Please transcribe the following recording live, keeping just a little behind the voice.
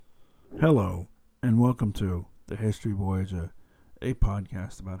Hello, and welcome to The History Voyager, a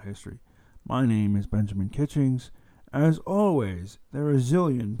podcast about history. My name is Benjamin Kitchings. As always, there are a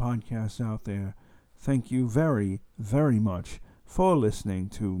zillion podcasts out there. Thank you very, very much for listening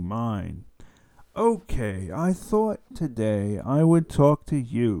to mine. Okay, I thought today I would talk to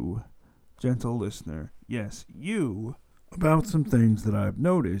you, gentle listener, yes, you, about some things that I've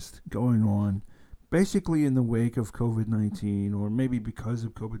noticed going on basically in the wake of COVID-19, or maybe because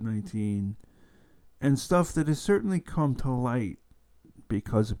of COVID-19, and stuff that has certainly come to light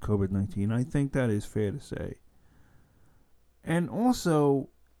because of COVID-19. I think that is fair to say. And also,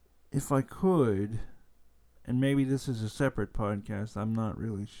 if I could, and maybe this is a separate podcast, I'm not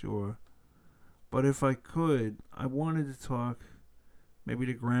really sure, but if I could, I wanted to talk, maybe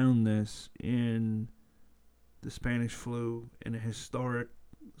to ground this in the Spanish flu in a historic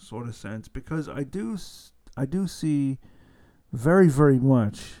sort of sense, because I do see very, very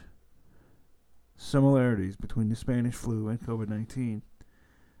much similarities between the Spanish flu and COVID-19.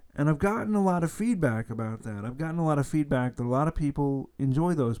 And I've gotten a lot of feedback about that. I've gotten a lot of feedback that a lot of people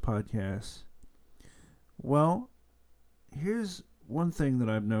enjoy those podcasts. Well, here's one thing that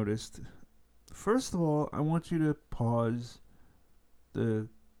I've noticed. First of all, I want you to pause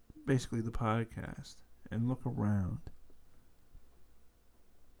basically the podcast and look around.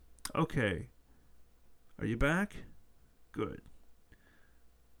 Okay. Are you back? Good.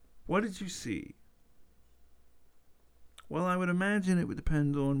 What did you see? Well, I would imagine it would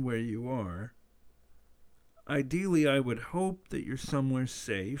depend on where you are. Ideally, I would hope that you're somewhere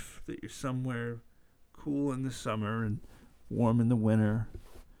safe, that you're somewhere cool in the summer and warm in the winter,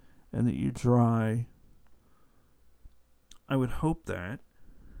 and that you're dry. I would hope that.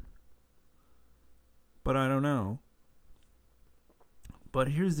 But I don't know.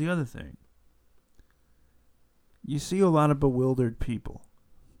 But here's the other thing. You see a lot of bewildered people.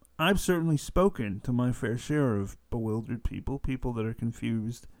 I've certainly spoken to my fair share of bewildered people, people that are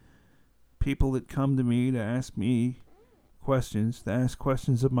confused, people that come to me to ask me questions, to ask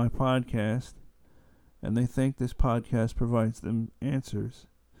questions of my podcast, and they think this podcast provides them answers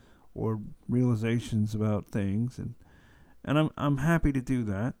or realizations about things, and I'm happy to do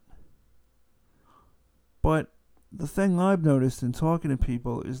that. But the thing I've noticed in talking to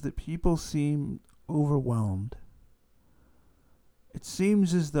people is that people seem overwhelmed. It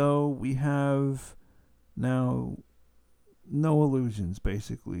seems as though we have now no illusions,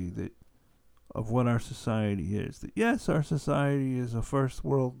 basically, that of what our society is. That yes, our society is a first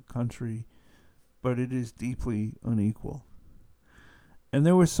world country, but it is deeply unequal. And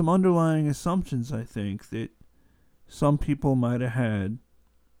there were some underlying assumptions, I think, that some people might have had,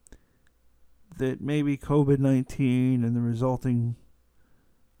 that maybe COVID-19 and the resulting,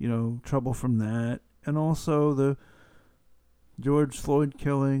 trouble from that, and also the George Floyd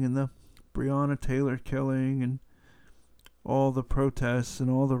killing and the Breonna Taylor killing and all the protests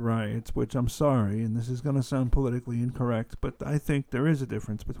and all the riots, which I'm sorry, and this is going to sound politically incorrect, but I think there is a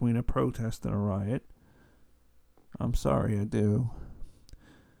difference between a protest and a riot. I'm sorry, I do.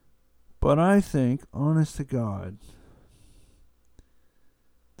 But I think, honest to God,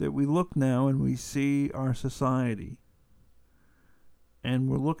 that we look now and we see our society, and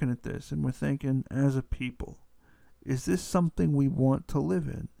we're looking at this and we're thinking, as a people, is this something we want to live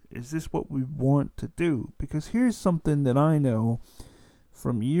in? Is this what we want to do? Because here's something that I know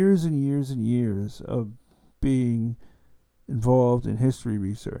from years and years and years of being involved in history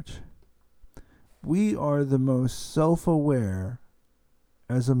research. We are the most self-aware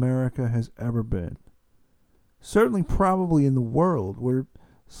as America has ever been. Certainly, probably in the world, we're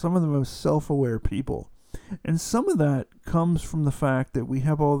some of the most self-aware people. And some of that comes from the fact that we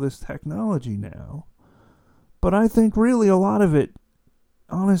have all this technology now. But I think really a lot of it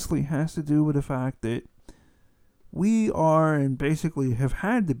honestly has to do with the fact that we are, and basically have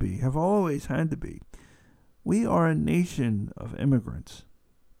always had to be, we are a nation of immigrants.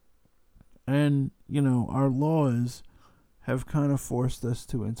 And, our laws have kind of forced us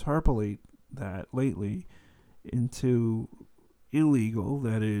to interpolate that lately into illegal,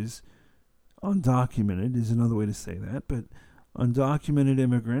 that is, undocumented is another way to say that, but undocumented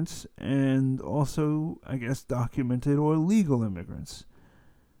immigrants, and also, I guess, documented or legal immigrants.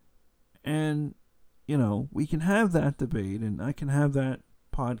 And, we can have that debate, and I can have that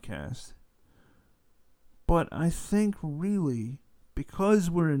podcast. But I think really,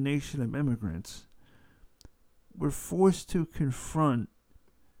 because we're a nation of immigrants, we're forced to confront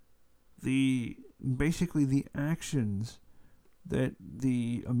basically the actions that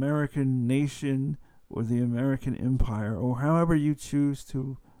the American nation or the American empire, or however you choose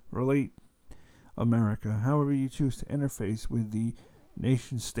to relate America, however you choose to interface with the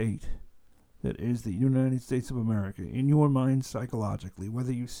nation state, that is the United States of America in your mind psychologically,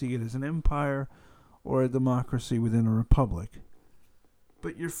 whether you see it as an empire or a democracy within a republic.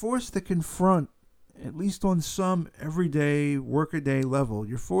 But you're forced to confront, at least on some everyday, workaday level,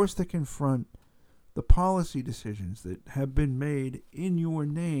 you're forced to confront the policy decisions that have been made in your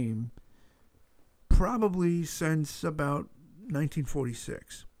name probably since about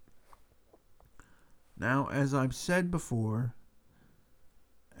 1946. Now, as I've said before,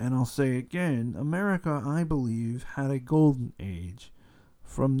 and I'll say again, America, I believe, had a golden age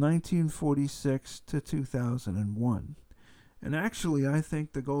from 1946 to 2001. And actually, I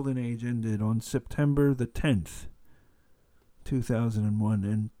think the golden age ended on September the 10th, 2001.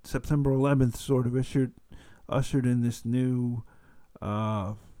 And September 11th sort of ushered in this new,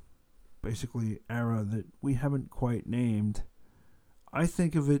 basically, era that we haven't quite named. I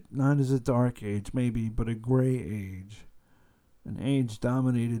think of it not as a dark age, maybe, but a gray age. An age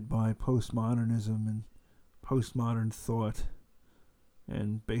dominated by postmodernism and postmodern thought.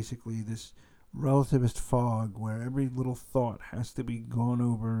 And basically this relativist fog where every little thought has to be gone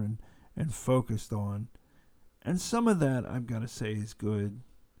over and focused on. And some of that, I've got to say, is good.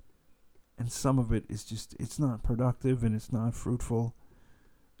 And some of it is just, it's not productive and it's not fruitful.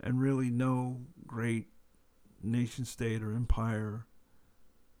 And really no great nation state or empire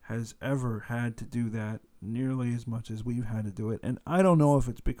has ever had to do that nearly as much as we've had to do it. And I don't know if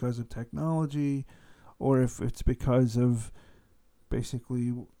it's because of technology or if it's because of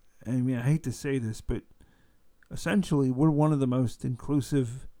basically, I mean, I hate to say this, but essentially we're one of the most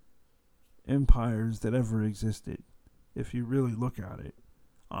inclusive empires that ever existed. If you really look at it,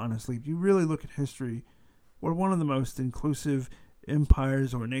 honestly, if you really look at history, we're one of the most inclusive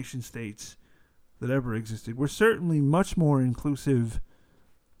empires or nation states that ever existed. We're certainly much more inclusive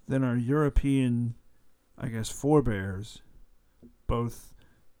than our European, I guess, forebears, both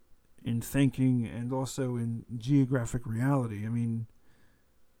in thinking and also in geographic reality. I mean,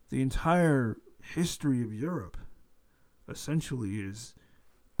 the entire history of Europe essentially is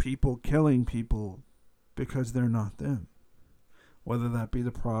people killing people because they're not them. Whether that be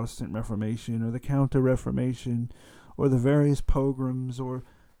the Protestant Reformation or the Counter-Reformation or the various pogroms or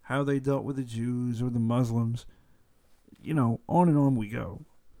how they dealt with the Jews or the Muslims. You know, on and on we go.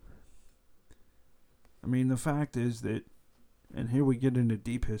 I mean, the fact is that, and here we get into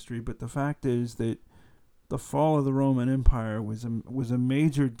deep history, but the fact is that the fall of the Roman Empire was a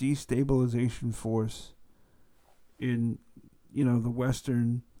major destabilization force in, you know, the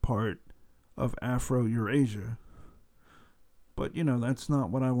western part of Afro-Eurasia. But, you know, that's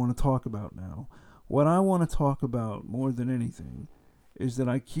not what I want to talk about now. What I want to talk about more than anything is that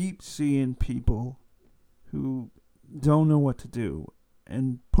I keep seeing people who don't know what to do.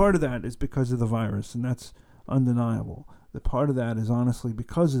 And part of that is because of the virus, and that's undeniable. The part of that is honestly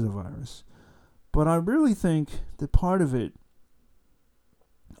because of the virus. But I really think that part of it,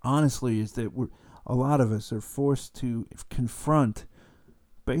 honestly, is that a lot of us are forced to confront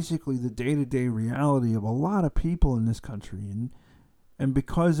basically the day-to-day reality of a lot of people in this country. And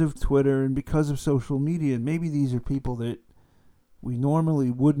because of Twitter and because of social media, maybe these are people that we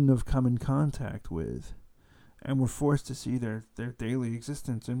normally wouldn't have come in contact with. And we're forced to see their daily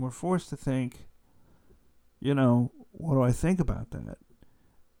existence. And we're forced to think, you know, what do I think about that?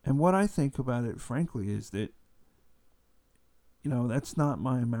 And what I think about it, frankly, is that, you know, that's not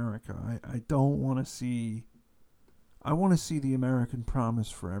my America. I don't want to see... I want to see the American promise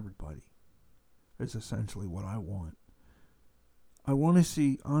for everybody. Is essentially what I want. I want to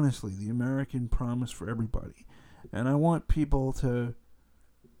see, honestly, the American promise for everybody. And I want people to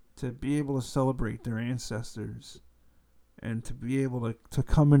be able to celebrate their ancestors and to be able to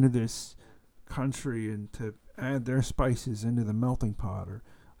come into this country and to add their spices into the melting pot, or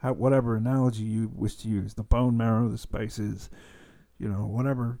whatever analogy you wish to use, the bone marrow, the spices, you know,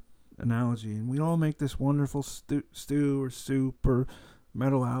 whatever analogy. And we all make this wonderful stew or soup or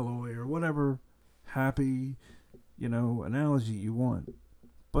metal alloy or whatever happy, you know, analogy you want.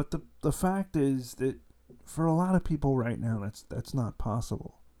 But the fact is that for a lot of people right now, that's not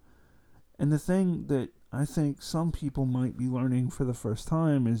possible. And the thing that I think some people might be learning for the first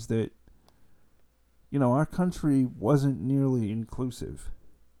time is that, you know, our country wasn't nearly inclusive.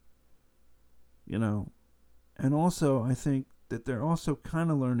 You know, and also I think that they're also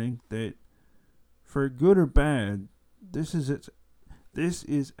kind of learning that for good or bad, this is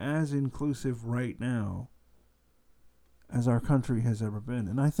as inclusive right now as our country has ever been.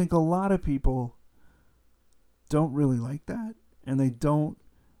 And I think a lot of people don't really like that, and they don't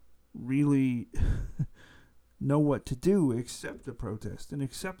really know what to do except to protest and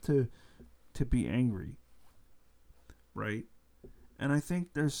except to be angry, right? And I think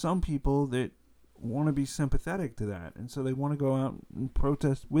there's some people that want to be sympathetic to that, and so they want to go out and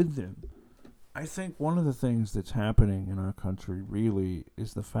protest with them. I think one of the things that's happening in our country really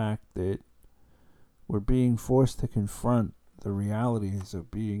is the fact that we're being forced to confront the realities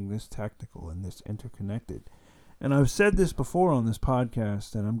of being this technical and this interconnected. And I've said this before on this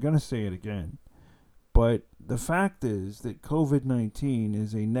podcast, and I'm going to say it again. But the fact is that COVID-19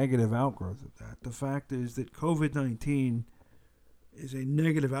 is a negative outgrowth of that. The fact is that COVID-19 is a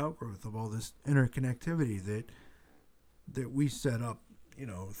negative outgrowth of all this interconnectivity that we set up,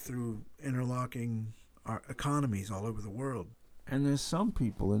 through interlocking our economies all over the world. And there's some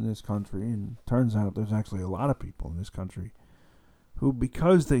people in this country, and turns out there's actually a lot of people in this country, who,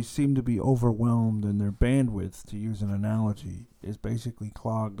 because they seem to be overwhelmed and their bandwidth, to use an analogy, is basically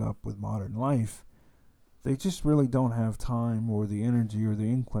clogged up with modern life, they just really don't have time or the energy or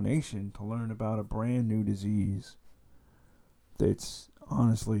the inclination to learn about a brand new disease that's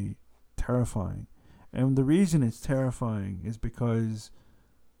honestly terrifying. And the reason it's terrifying is because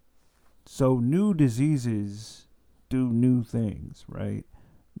new diseases do new things, right?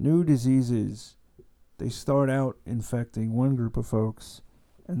 New diseases, they start out infecting one group of folks,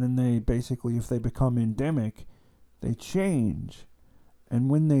 and then they basically, if they become endemic, they change. And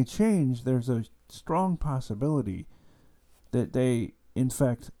when they change, there's a strong possibility that they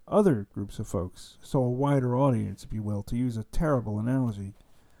infect other groups of folks. So a wider audience, if you will, to use a terrible analogy.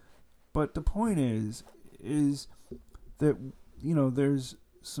 But the point is that, there's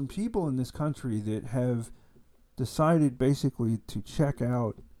some people in this country that have decided basically to check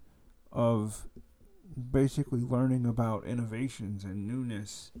out of basically learning about innovations and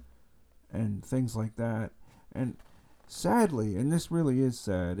newness and things like that. And sadly, and this really is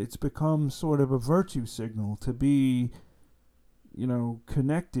sad, it's become sort of a virtue signal to be,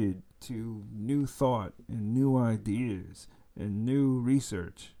 connected to new thought and new ideas and new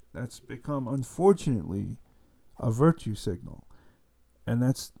research. That's become, unfortunately, a virtue signal. And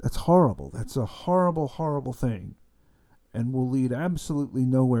that's horrible. That's a horrible, horrible thing. And will lead absolutely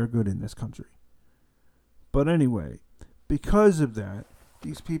nowhere good in this country. But anyway, because of that,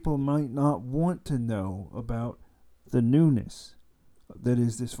 these people might not want to know about the newness that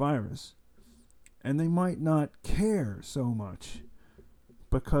is this virus. And they might not care so much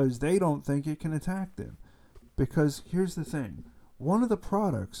because they don't think it can attack them. Because here's the thing. One of the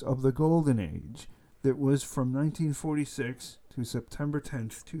products of the Golden Age that was from 1946 to September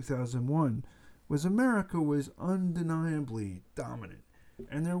 10th, 2001, was America was undeniably dominant.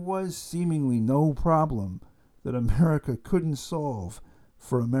 And there was seemingly no problem that America couldn't solve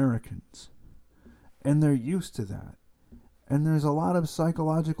for Americans. And they're used to that. And there's a lot of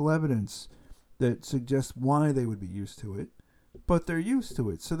psychological evidence that suggests why they would be used to it. But they're used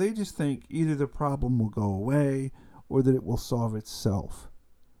to it. So they just think either the problem will go away or that it will solve itself.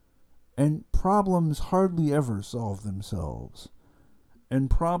 And problems hardly ever solve themselves. And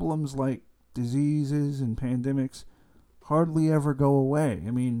problems like diseases and pandemics hardly ever go away.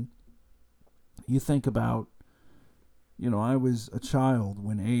 I mean, you think about, I was a child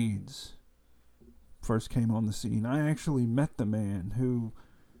when AIDS first came on the scene. I actually met the man who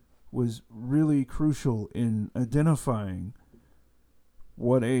was really crucial in identifying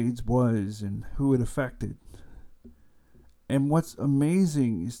what AIDS was and who it affected. And what's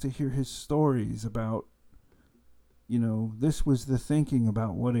amazing is to hear his stories about, this was the thinking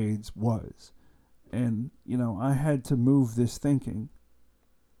about what AIDS was. And, I had to move this thinking.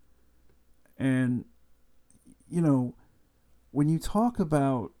 And, when you talk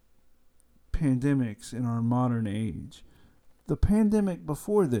about pandemics in our modern age, the pandemic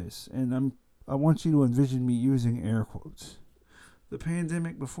before this, and I want you to envision me using air quotes. The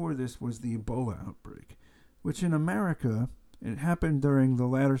pandemic before this was the Ebola outbreak, which in America, it happened during the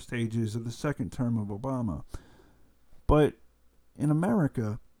latter stages of the second term of Obama. But in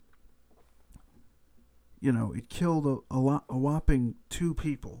America, it killed a whopping 2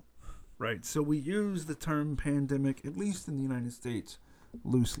 people, right? So we use the term pandemic, at least in the United States,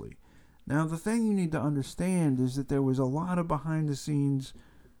 loosely. Now, the thing you need to understand is that there was a lot of behind-the-scenes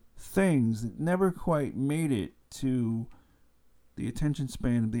things that never quite made it to the attention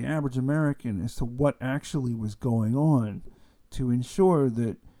span of the average American as to what actually was going on to ensure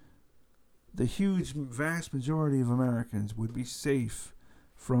that the vast majority of Americans would be safe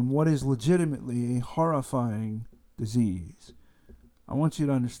from what is legitimately a horrifying disease. I want you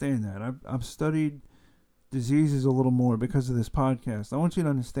to understand that. I've studied diseases a little more because of this podcast. I want you to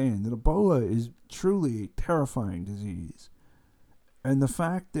understand that Ebola is truly a terrifying disease. And the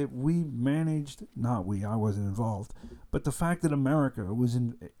fact that we managed, I wasn't involved, but the fact that America was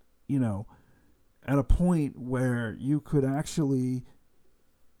at a point where you could actually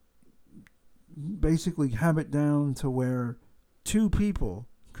basically have it down to where 2 people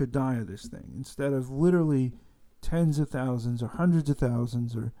could die of this thing instead of literally tens of thousands or hundreds of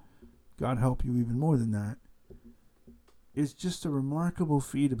thousands, or God help you, even more than that, is just a remarkable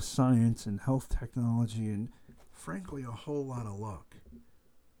feat of science and health technology and, frankly, a whole lot of luck.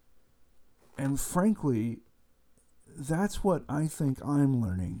 And frankly, that's what I think I'm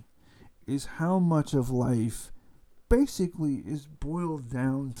learning, is how much of life basically is boiled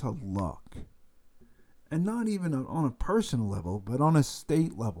down to luck. And not even on a personal level, but on a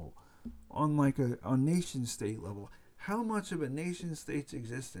state level, on like a nation state level. How much of a nation state's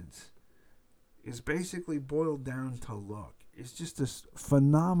existence is basically boiled down to luck. It's just this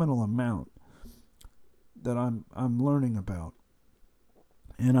phenomenal amount that I'm learning about.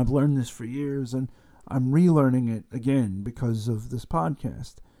 And I've learned this for years, and I'm relearning it again because of this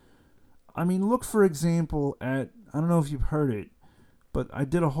podcast. I mean, look, for example, at, I don't know if you've heard it, but I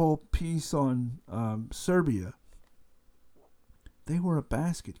did a whole piece on Serbia. They were a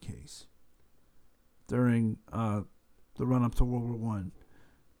basket case during the run-up to World War I.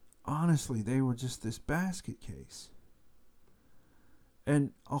 Honestly, they were just this basket case.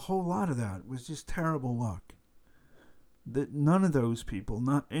 And a whole lot of that was just terrible luck that none of those people,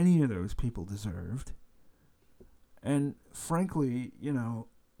 not any of those people, deserved. And frankly, you know,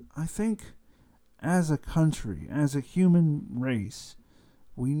 I think as a country, as a human race,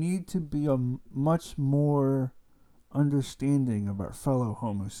 we need to be a much more understanding of our fellow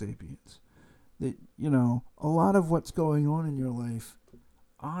Homo sapiens. That, you know, a lot of what's going on in your life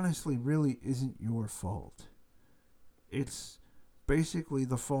honestly really isn't your fault. It's basically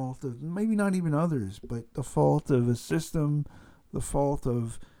the fault of maybe not even others, but the fault of a system, the fault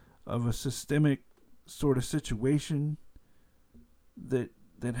of a systemic sort of situation that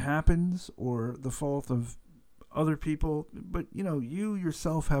happens, or the fault of other people. But, you know, you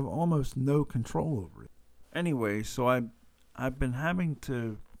yourself have almost no control over it. Anyway, so I've been having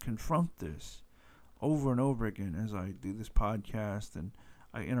to confront this over and over again as I do this podcast, and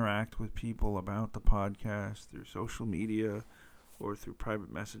I interact with people about the podcast through social media or through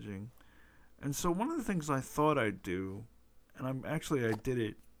private messaging. And so one of the things I thought I'd do, and I did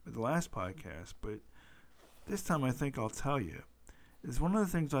it with the last podcast, but this time I think I'll tell you, is one of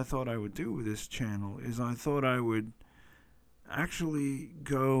the things I thought I would do with this channel is I thought I would actually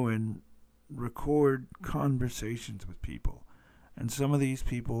go and record conversations with people. And some of these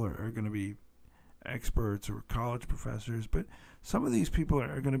people are going to be experts or college professors, but some of these people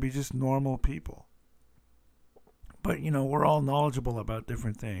are going to be just normal people. But, you know, we're all knowledgeable about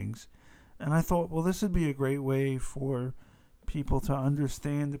different things. And I thought, well, this would be a great way for people to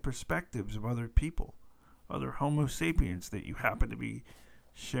understand the perspectives of other people, other Homo sapiens that you happen to be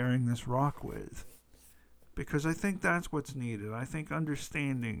sharing this rock with. Because I think that's what's needed. I think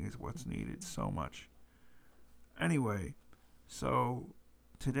understanding is what's needed so much. Anyway, so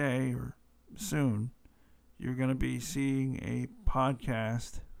today or soon, you're going to be seeing a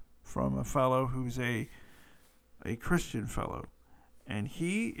podcast from a fellow who's a Christian fellow. And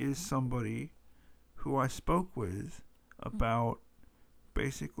he is somebody who I spoke with about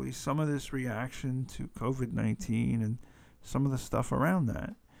basically some of this reaction to COVID-19 and some of the stuff around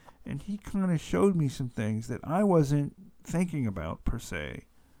that. And he kind of showed me some things that I wasn't thinking about per se.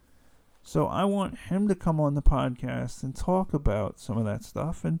 So I want him to come on the podcast and talk about some of that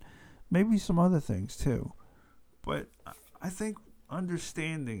stuff and maybe some other things too. But I think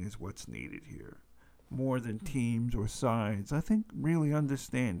understanding is what's needed here, more than teams or sides. I think really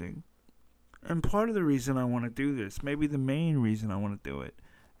understanding. And part of the reason I want to do this, maybe the main reason I want to do it,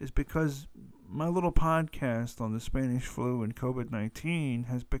 is because my little podcast on the Spanish flu and COVID-19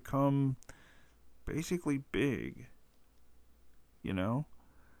 has become basically big, you know?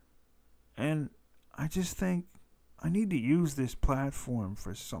 And I just think I need to use this platform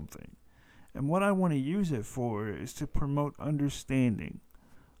for something. And what I want to use it for is to promote understanding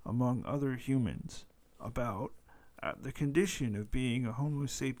among other humans about the condition of being a Homo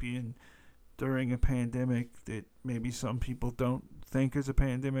sapien during a pandemic that maybe some people don't think is a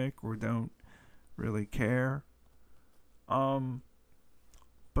pandemic or don't really care.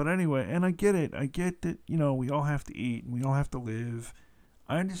 But anyway, and I get it. I get that, you know, we all have to eat and we all have to live.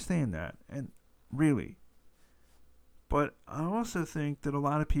 I understand that, and really. But I also think that a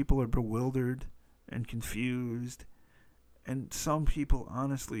lot of people are bewildered and confused, and some people,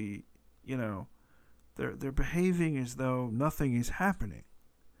 honestly, you know, they're behaving as though nothing is happening,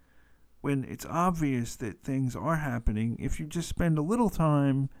 when it's obvious that things are happening if you just spend a little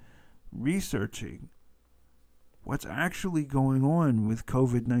time researching what's actually going on with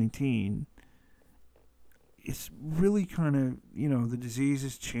COVID-19 it's really kind of, the disease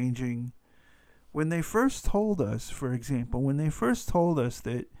is changing. When they first told us, for example,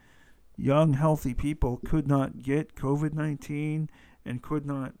 that young, healthy people could not get COVID-19 and could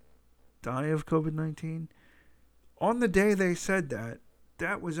not die of COVID-19, on the day they said that,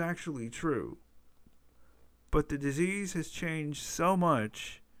 that was actually true. But the disease has changed so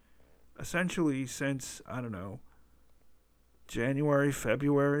much, essentially since, I don't know, January,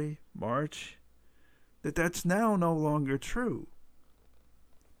 February, March, that's now no longer true.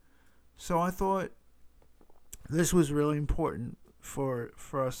 So I thought this was really important for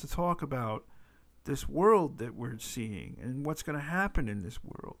us to talk about this world that we're seeing and what's going to happen in this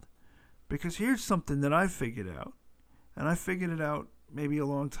world. Because here's something that I figured out. And I figured it out maybe a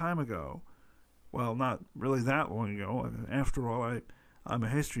long time ago. Well, not really that long ago. After all, I'm a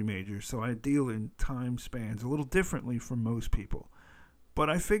history major, so I deal in time spans a little differently from most people. But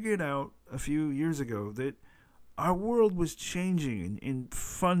I figured out a few years ago that our world was changing in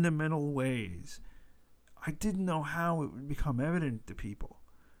fundamental ways. I didn't know how it would become evident to people.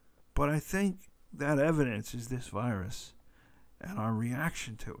 But I think that evidence is this virus and our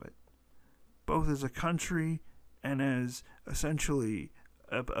reaction to it, both as a country and as essentially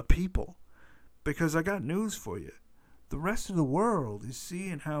a people. Because I got news for you. The rest of the world is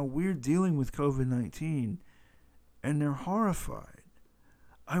seeing how we're dealing with COVID-19, and they're horrified.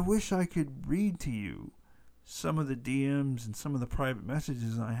 I wish I could read to you some of the DMs and some of the private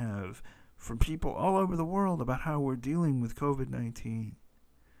messages I have from people all over the world about how we're dealing with COVID-19.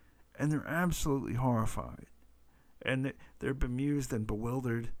 And they're absolutely horrified. And they're bemused and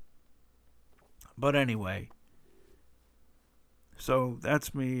bewildered. But anyway, so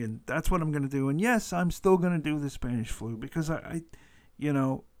that's me, and that's what I'm going to do. And yes, I'm still going to do the Spanish flu because I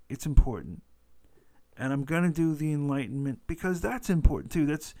it's important. And I'm going to do the Enlightenment because that's important too.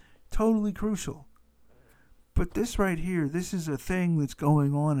 That's totally crucial. But this right here, this is a thing that's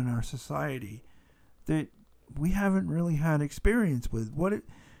going on in our society that we haven't really had experience with.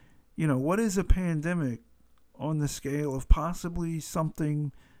 What is a pandemic on the scale of possibly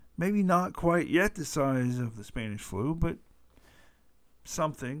something maybe not quite yet the size of the Spanish flu, but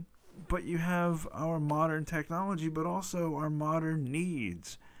something. But you have our modern technology, but also our modern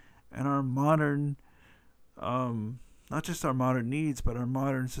needs and our modern, not just our modern needs, but our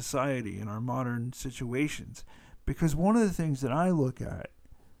modern society and our modern situations. Because one of the things that I look at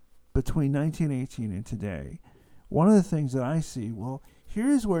between 1918 and today, one of the things that I see, well,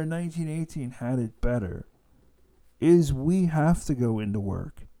 here's where 1918 had it better, is we have to go into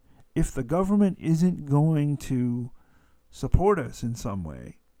work. If the government isn't going to support us in some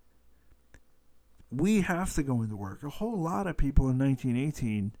way, we have to go into work. A whole lot of people in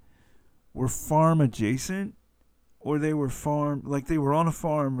 1918 were farm adjacent, or they were they were on a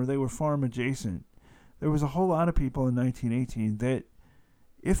farm, or they were farm adjacent. There was a whole lot of people in 1918 that,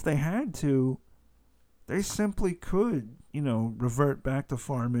 if they had to, they simply could, revert back to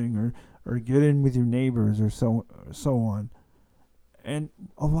farming or get in with your neighbors or so on. And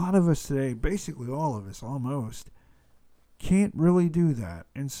a lot of us today, basically all of us almost, can't really do that.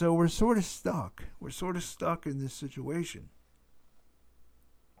 And so we're sort of stuck. We're sort of stuck in this situation.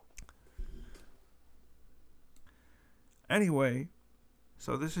 Anyway,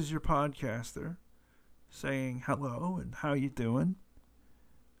 so this is your podcaster saying hello and how you doing.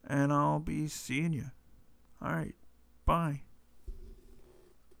 And I'll be seeing you. All right. Bye.